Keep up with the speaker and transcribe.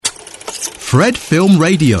Fred Film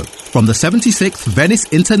Radio from the 76th Venice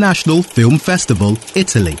International Film Festival,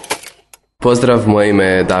 Italy. Pozdrav, moje ime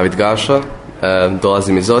je David Gaša,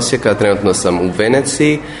 dolazim iz Osijeka, trenutno sam u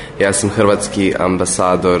Veneciji, ja sam hrvatski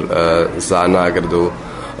ambasador za nagradu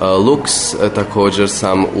Lux, također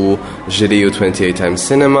sam u žiriju 28 Times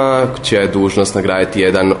Cinema, čija je dužnost nagraditi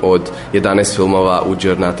jedan od 11 filmova u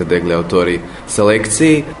Giornate degli Autori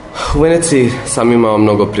selekciji. U Veneciji sam imao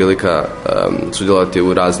mnogo prilika sudjelovati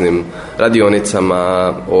u raznim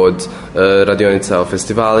radionicama, od radionica o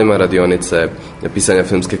festivalima, radionice pisanja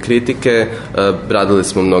filmske kritike, radili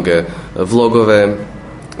smo mnoge vlogove,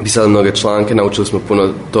 pisali mnoge članke, naučili smo puno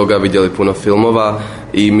toga, vidjeli puno filmova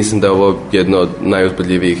i mislim da je ovo jedno od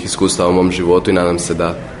najuzbudljivijih iskustava u mom životu i nadam se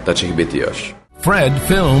da će ih biti još. Fred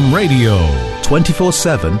Film Radio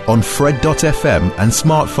 24/7 on Fred.fm and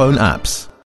smartphone apps.